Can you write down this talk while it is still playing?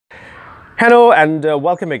Hello and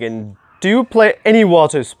welcome again. Do you play any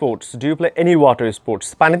water sports? Do you play any water sports?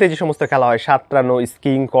 পানিতে যে সমস্ত খেলা হয় সাঁতরানো,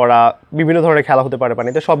 scheme করা, বিভিন্ন ধরনের খেলা হতে পারে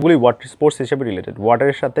পানিতে সবগুলোই ওয়াটার স্পোর্টস হিসেবে রিলেটেড।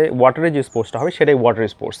 ওয়াটারের সাথে ওয়াটারের যে স্পোর্টসটা হবে সেটাই water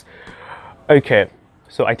sports. Okay,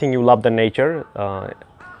 so I think you love the nature.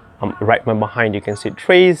 Right behind you can see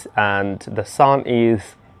trees and the sun is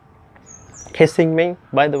kissing me,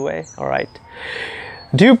 by the way. All right.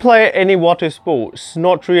 Do you play any water sports?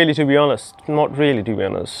 Not really, to be honest. Not really, to be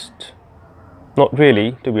honest. Not really,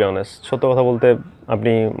 to be honest. সত্য কথা বলতে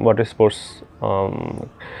আপনি water sports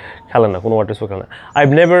খেলেন না, কোনো water sports খেলেন না।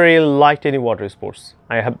 I've never really liked any water sports.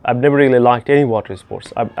 I've never really liked any water sports.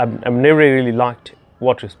 I've never really liked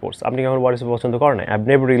water sports. আপনি কি আমার water sports পছন্দ করেন না? I've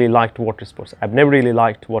never really liked water sports. I've never really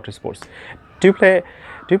liked water sports. Do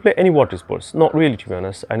you play any water sports? Not really, to be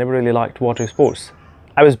honest. I never really liked water sports.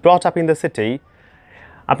 I was brought up in the city.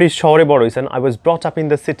 আপনি শহরে বড় হয়েছেন। I was brought up in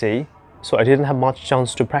the city, so I didn't have much chance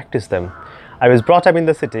to practice them. I was brought up in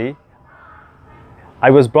the city.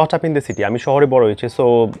 আমি শহরে বড় হয়েছি,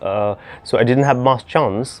 so I didn't have much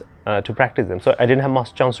chance to practice them.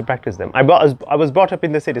 I was brought up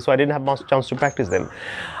in the city, so I didn't have much chance to practice them.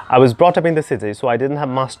 I was brought up in the city, so I didn't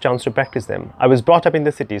have much chance to practice them. I was brought up in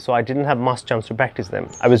the city, so I didn't have much chance to practice them.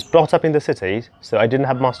 I was brought up in the city, so I didn't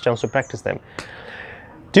have much chance to practice them.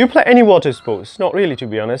 Do you play any water sports? Not really, to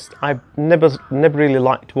be honest. I've never really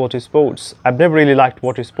liked water sports. I've never really liked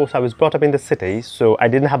water sports. I was brought up in the city, so I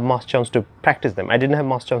didn't have much chance to practice them.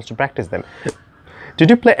 Did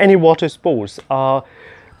you play any water sports?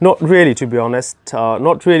 Not really, to be honest.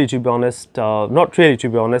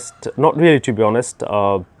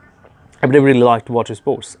 I've never really liked water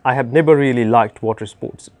sports. I have never really liked water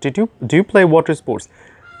sports. Do you play water sports?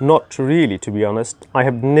 Not really, to be honest. I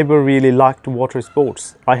have never really liked water sports.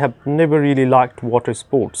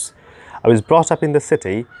 I was brought up in the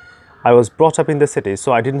city. So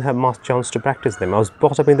I didn't have much chance to practice them. I was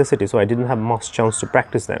brought up in the city, so I didn't have much chance to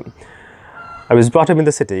practice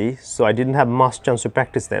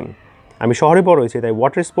them. আমি শহরে বড় হয়েছি, তাই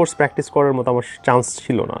water sports practice করার মতো আমার chance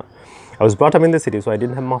ছিল না। I was brought up in the city, so I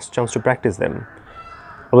didn't have much chance to practice them.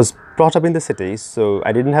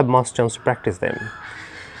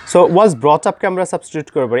 So was brought up কে আমরা সাবস্টিটিউট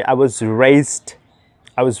করতে পারি I was raised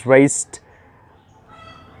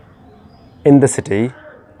in the city.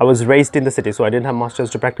 So I didn't have much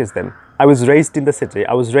chance to practice them. I was raised in the city.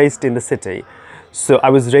 So I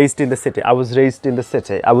was raised in the city. I was raised in the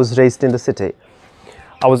city. I was raised in the city.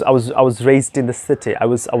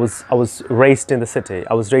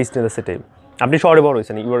 I was raised in the city. আপনি শহরে বড়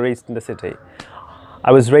হয়েছেন। You were raised in the city.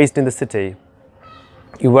 I was raised in the city.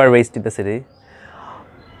 You were raised in the city.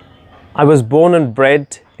 I was born and bred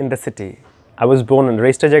in the city. I was born and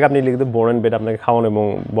raised জায়গা আপনি লিখতে born and bred আপনাকে খাওয়ানো এবং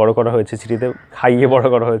বড় করা হয়েছে সিটিতে, খাইয়ে বড়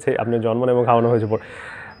করা হয়েছে। আপনি জন্ম এবং খাওয়ানো হয়েছে,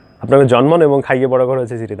 আপনাকে জন্ম এবং খাইয়ে বড় করা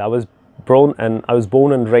হয়েছে সিটিতে। I was born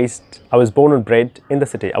and bred in the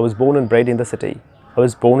city. I was born and bred in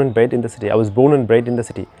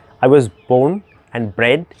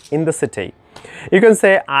the city. You can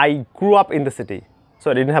say I grew up in the city, so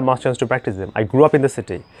I didn't have much chance to practice them. I grew up in the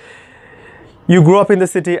city. You grew up in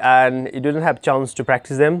the city and you didn't have chance to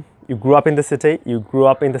practice them. You grew up in the city.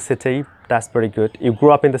 That's very good. You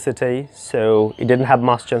grew up in the city, so you didn't have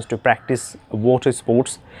much chance to practice water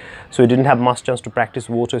sports.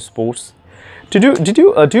 Do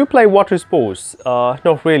you play water sports?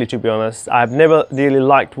 Not really, to be honest. I've never really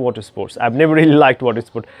liked water sports.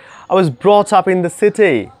 I was brought up in the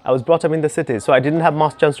city. So I didn't have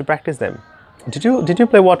much chance to practice them. Did you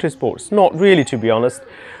play water sports? Not really, to be honest.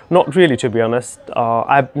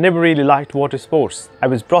 I've never really liked water sports. I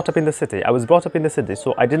was brought up in the city. So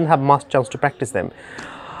I didn't have much chance to practice them.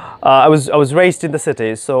 I was raised in the city,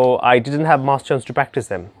 so I didn't have much chance to practice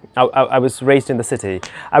them. I was raised in the city.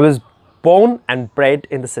 I was born and bred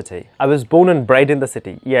in the city.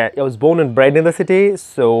 Yeah, I was born and bred in the city,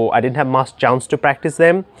 so I didn't have much chance to practice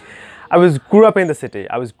them. I grew up in the city,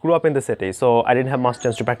 so I didn't have much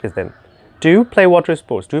chance to practice them. Do you play water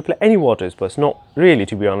sports? Do you play any water sports? Not really,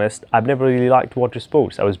 to be honest. I've never really liked water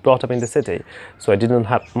sports. I was brought up in the city, so I didn't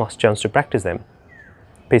have much chance to practice them.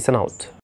 Peace and out.